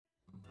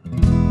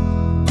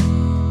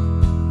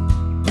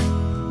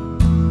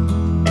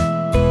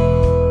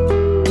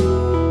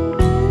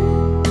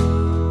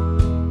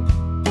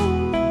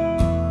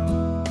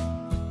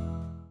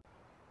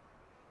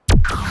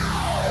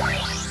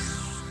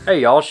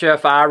Hey y'all,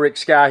 Chef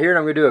IrixGuy here, and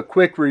I'm going to do a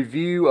quick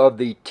review of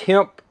the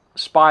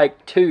TempSpike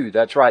 2.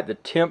 That's right, the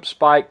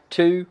TempSpike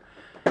 2.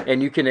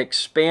 And you can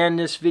expand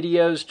this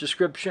video's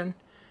description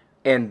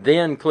and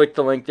then click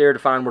the link there to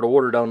find where to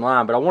order it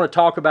online. But I want to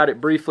talk about it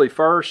briefly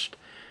first.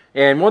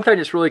 And one thing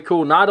that's really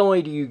cool, not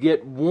only do you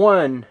get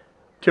one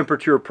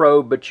temperature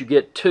probe, but you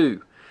get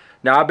two.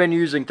 Now I've been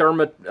using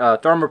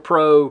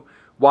ThermoPro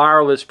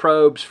wireless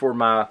probes for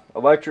my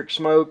electric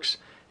smokes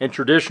and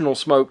traditional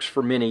smokes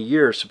for many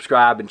years.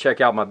 Subscribe and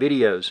check out my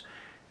videos.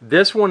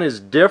 This one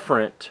is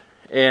different,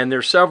 and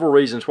there's several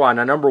reasons why.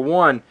 Now, number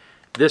one,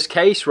 this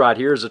case right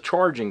here is a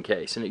charging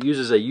case, and it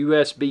uses a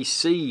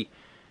USB-C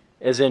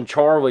as in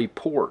Charlie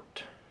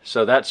port.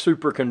 So that's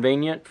super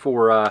convenient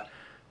for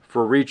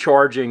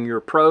recharging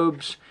your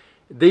probes.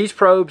 These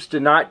probes do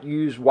not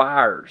use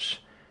wires,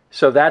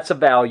 so that's a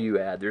value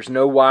add. There's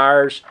no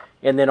wires.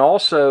 And then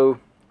also,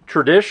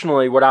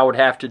 traditionally, what I would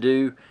have to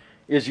do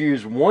is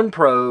use one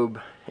probe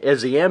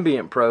as the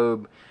ambient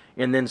probe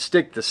and then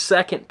stick the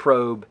second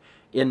probe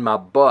in my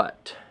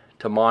butt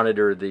to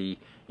monitor the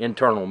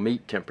internal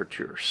meat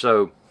temperature.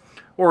 So,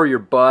 or your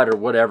butt or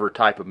whatever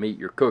type of meat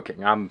you're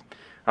cooking. I'm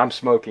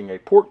smoking a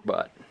pork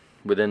butt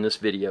within this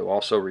video,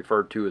 also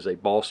referred to as a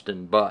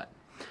Boston butt.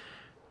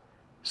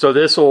 So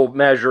this will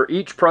measure,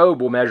 each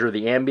probe will measure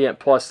the ambient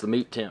plus the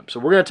meat temp. So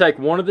we're going to take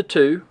one of the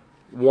two.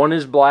 One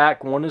is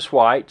black, one is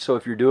white. So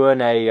if you're doing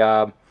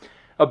a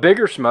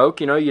bigger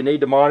smoke, you know, you need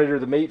to monitor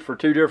the meat for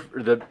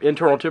the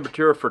internal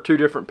temperature for two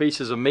different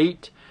pieces of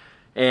meat,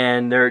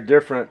 and there are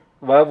different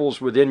levels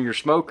within your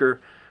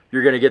smoker.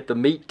 You're going to get the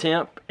meat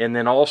temp and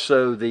then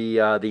also the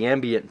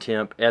ambient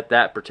temp at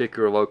that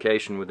particular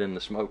location within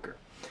the smoker.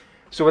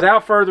 So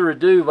without further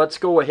ado, let's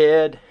go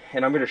ahead,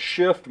 and I'm going to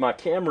shift my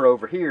camera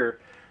over here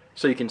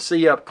so you can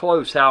see up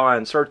close how I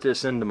insert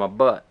this into my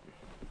butt.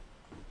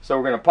 So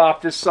we're going to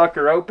pop this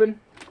sucker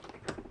open.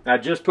 I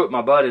just put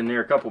my butt in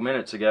there a couple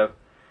minutes ago.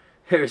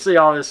 You see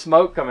all this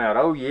smoke come out.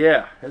 Oh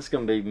yeah, it's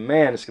going to be,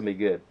 man, it's going to be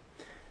good.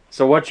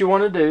 So what you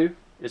want to do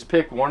is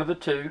pick one of the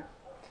two. You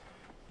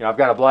know, I've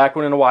got a black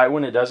one and a white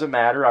one. It doesn't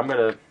matter. I'm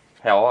going to,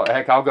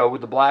 heck, I'll go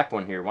with the black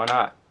one here. Why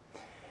not?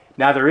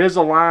 Now there is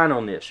a line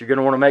on this. You're going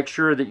to want to make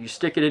sure that you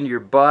stick it into your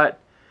butt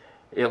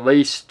at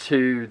least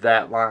to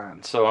that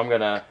line. So I'm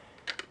going to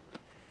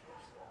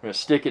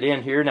stick it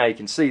in here. Now you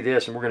can see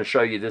this, and we're going to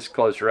show you this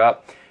closer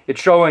up. It's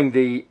showing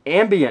the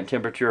ambient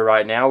temperature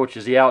right now, which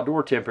is the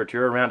outdoor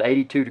temperature, around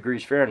 82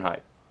 degrees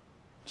Fahrenheit.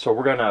 So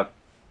we're going to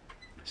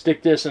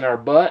stick this in our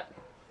butt.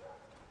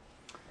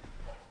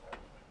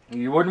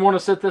 You wouldn't want to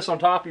sit this on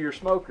top of your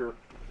smoker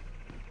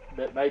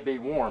that may be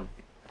warm.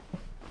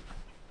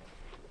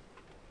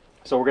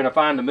 So we're going to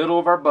find the middle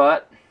of our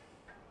butt.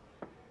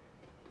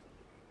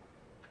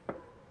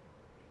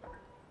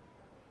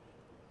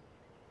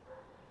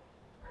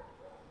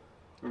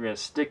 We're going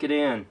to stick it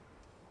in.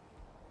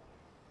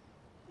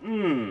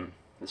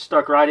 It's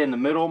stuck right in the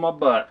middle of my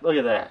butt. Look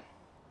at that.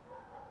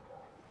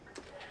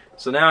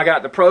 So now I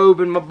got the probe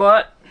in my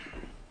butt.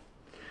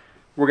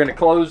 We're going to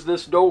close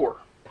this door,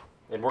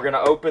 and we're going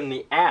to open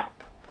the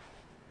app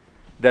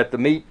that the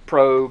meat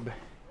probe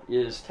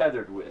is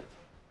tethered with.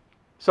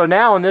 So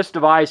now on this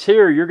device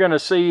here, you're going to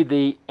see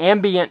the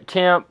ambient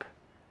temp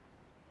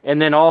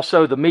and then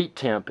also the meat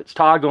temp. It's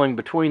toggling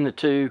between the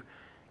two,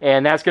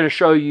 and that's going to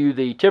show you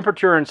the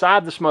temperature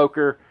inside the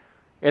smoker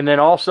and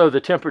then also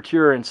the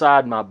temperature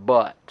inside my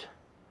butt.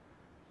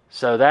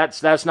 So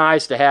that's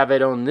nice to have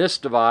it on this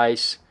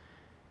device.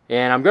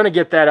 And I'm going to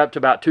get that up to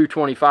about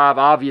 225.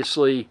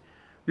 Obviously,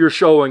 you're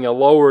showing a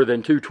lower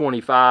than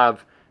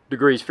 225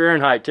 degrees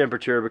Fahrenheit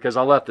temperature because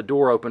I left the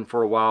door open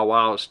for a while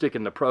I was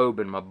sticking the probe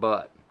in my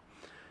butt.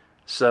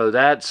 So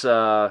that's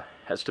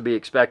has to be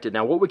expected.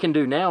 Now what we can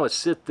do now is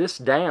sit this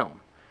down.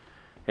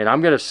 And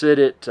I'm going to sit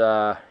it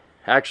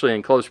actually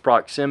in close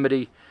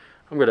proximity.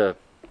 I'm going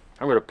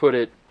to put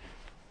it,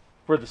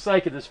 for the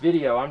sake of this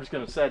video, I'm just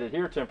going to set it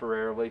here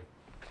temporarily.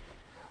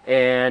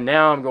 And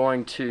now I'm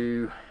going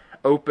to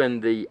open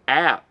the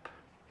app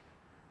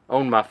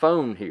on my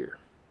phone here.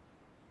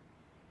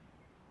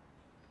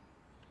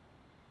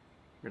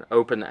 I'm going to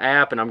open the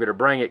app, and I'm going to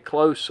bring it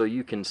close so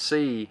you can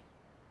see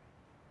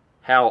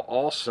how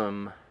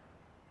awesome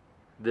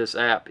this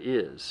app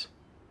is.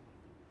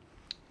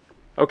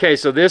 Okay,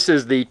 so this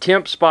is the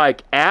TempSpike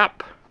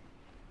app.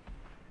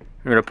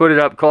 I'm going to put it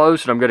up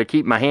close, and I'm going to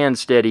keep my hand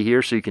steady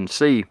here so you can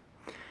see.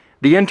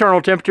 The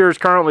internal temperature is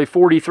currently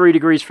 43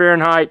 degrees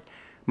Fahrenheit.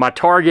 My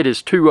target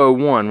is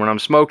 201 when I'm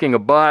smoking a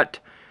butt,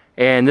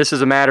 and this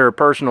is a matter of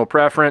personal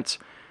preference.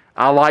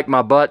 I like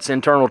my butt's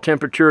internal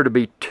temperature to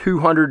be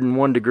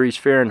 201 degrees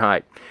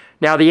Fahrenheit.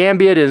 Now the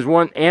ambient is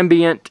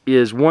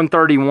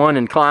 131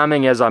 and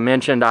climbing. As I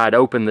mentioned, I'd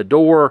open the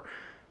door,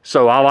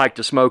 so I like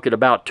to smoke at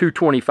about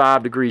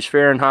 225 degrees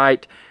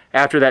Fahrenheit.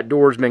 After that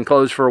door's been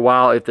closed for a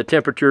while, if the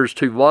temperature is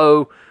too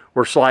low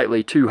or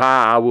slightly too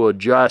high, I will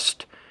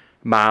adjust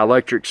my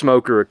electric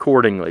smoker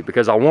accordingly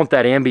because I want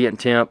that ambient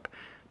temp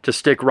to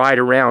stick right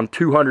around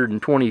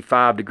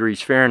 225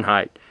 degrees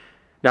Fahrenheit.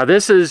 Now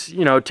this is,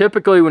 you know,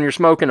 typically when you're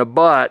smoking a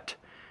butt,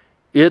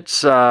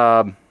 it's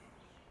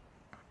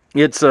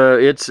it's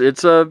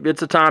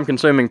a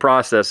time-consuming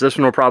process. This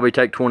one will probably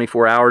take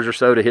 24 hours or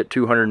so to hit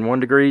 201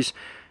 degrees,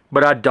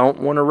 but I don't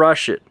want to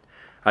rush it.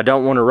 I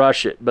don't want to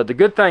rush it. But the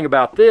good thing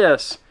about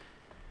this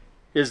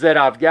is that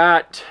I've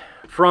got,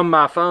 from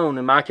my phone,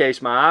 in my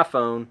case my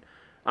iPhone,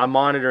 I'm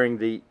monitoring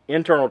the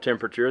internal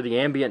temperature, the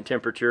ambient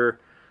temperature,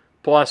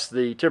 plus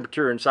the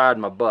temperature inside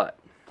my butt.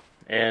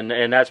 And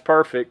that's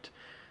perfect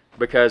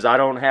because I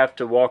don't have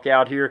to walk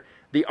out here.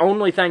 The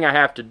only thing I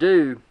have to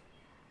do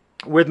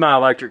with my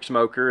electric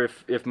smoker,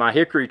 if my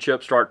hickory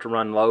chips start to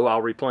run low,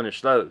 I'll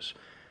replenish those.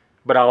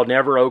 But I'll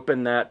never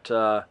open that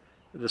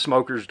the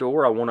smoker's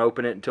door. I won't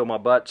open it until my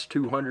butt's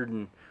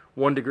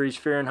 201 degrees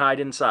Fahrenheit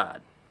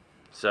inside.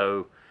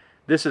 So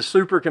this is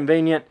super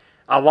convenient.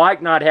 I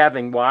like not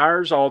having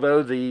wires,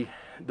 although the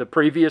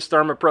previous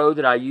ThermoPro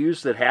that I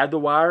used that had the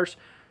wires,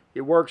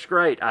 it works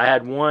great. I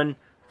had one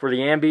for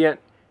the ambient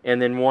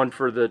and then one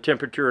for the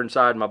temperature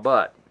inside my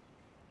butt.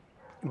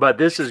 But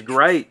this is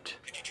great.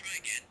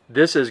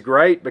 This is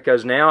great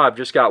because now I've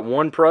just got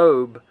one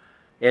probe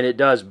and it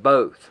does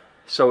both.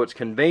 So it's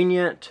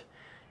convenient.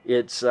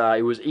 It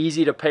was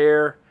easy to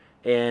pair,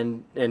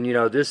 and you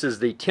know, this is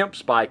the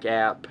TempSpike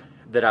app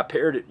that I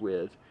paired it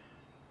with.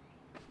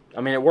 I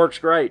mean, it works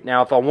great.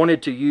 Now if I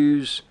wanted to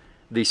use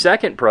the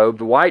second probe,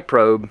 the white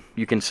probe,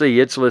 you can see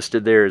it's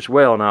listed there as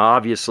well. Now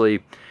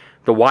obviously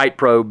the white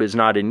probe is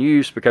not in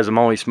use because I'm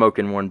only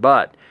smoking one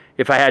butt.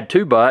 If I had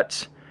two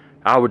butts,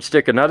 I would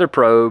stick another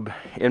probe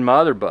in my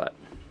other butt.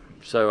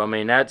 So I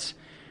mean, that's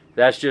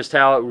just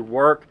how it would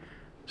work.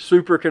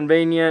 Super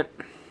convenient.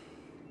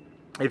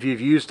 If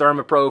you've used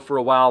ThermoPro for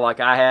a while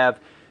like I have,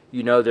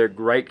 you know they're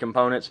great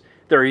components.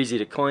 They're easy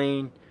to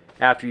clean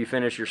after you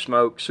finish your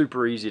smoke.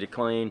 Super easy to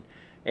clean.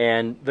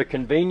 And the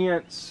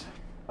convenience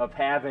of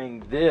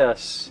having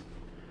this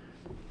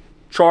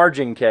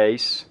charging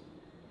case,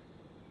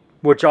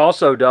 which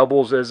also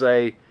doubles as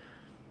a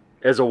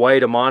way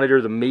to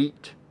monitor the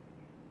meat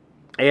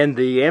and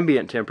the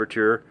ambient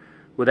temperature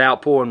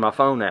without pulling my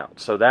phone out.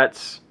 So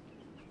that's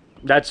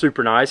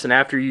super nice. And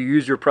after you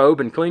use your probe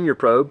and clean your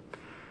probe,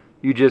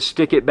 you just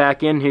stick it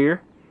back in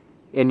here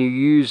and you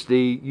use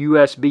the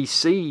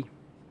USB-C,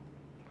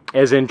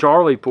 as in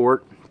Charlie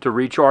port, to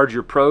recharge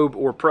your probe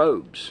or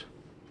probes.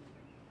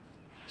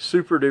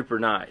 Super duper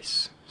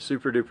nice.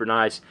 Super duper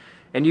nice.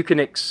 And you can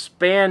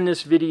expand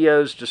this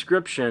video's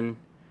description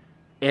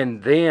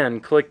and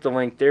then click the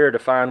link there to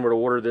find where to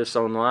order this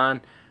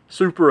online.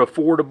 Super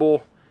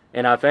affordable.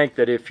 And I think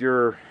that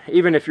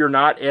even if you're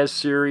not as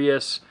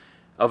serious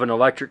of an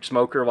electric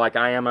smoker like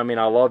I am, I mean,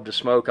 I love to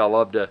smoke. I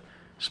love to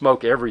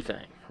smoke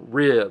everything.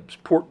 Ribs,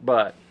 pork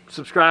butt.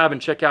 Subscribe and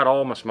check out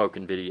all my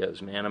smoking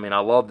videos, man. I mean, I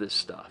love this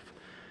stuff.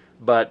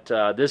 But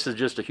this is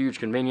just a huge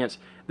convenience.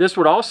 This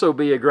would also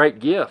be a great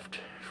gift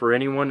for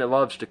anyone that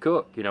loves to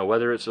cook. You know,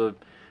 whether it's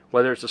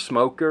a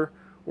smoker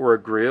or a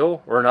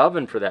grill or an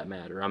oven for that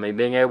matter. I mean,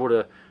 being able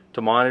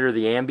to monitor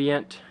the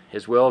ambient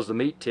as well as the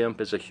meat temp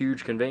is a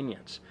huge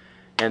convenience.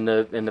 And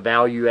the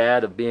value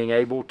add of being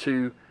able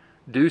to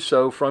do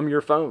so from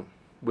your phone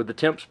with the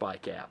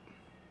TempSpike app.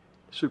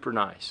 Super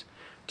nice.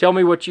 Tell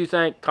me what you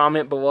think,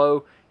 comment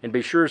below, and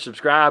be sure to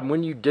subscribe. And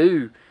when you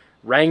do,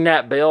 ring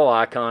that bell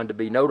icon to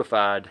be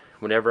notified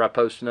whenever I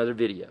post another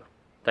video.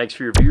 Thanks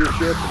for your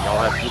viewership, and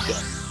y'all have a good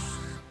day.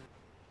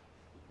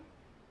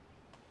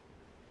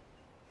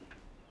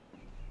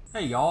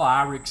 Hey y'all,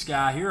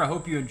 IrixGuy here. I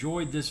hope you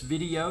enjoyed this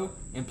video,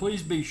 and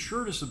please be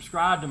sure to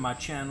subscribe to my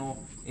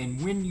channel,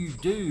 and when you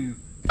do,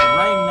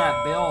 ring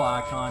that bell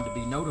icon to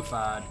be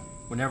notified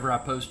whenever I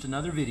post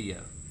another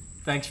video.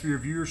 Thanks for your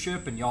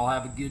viewership, and y'all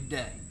have a good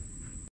day.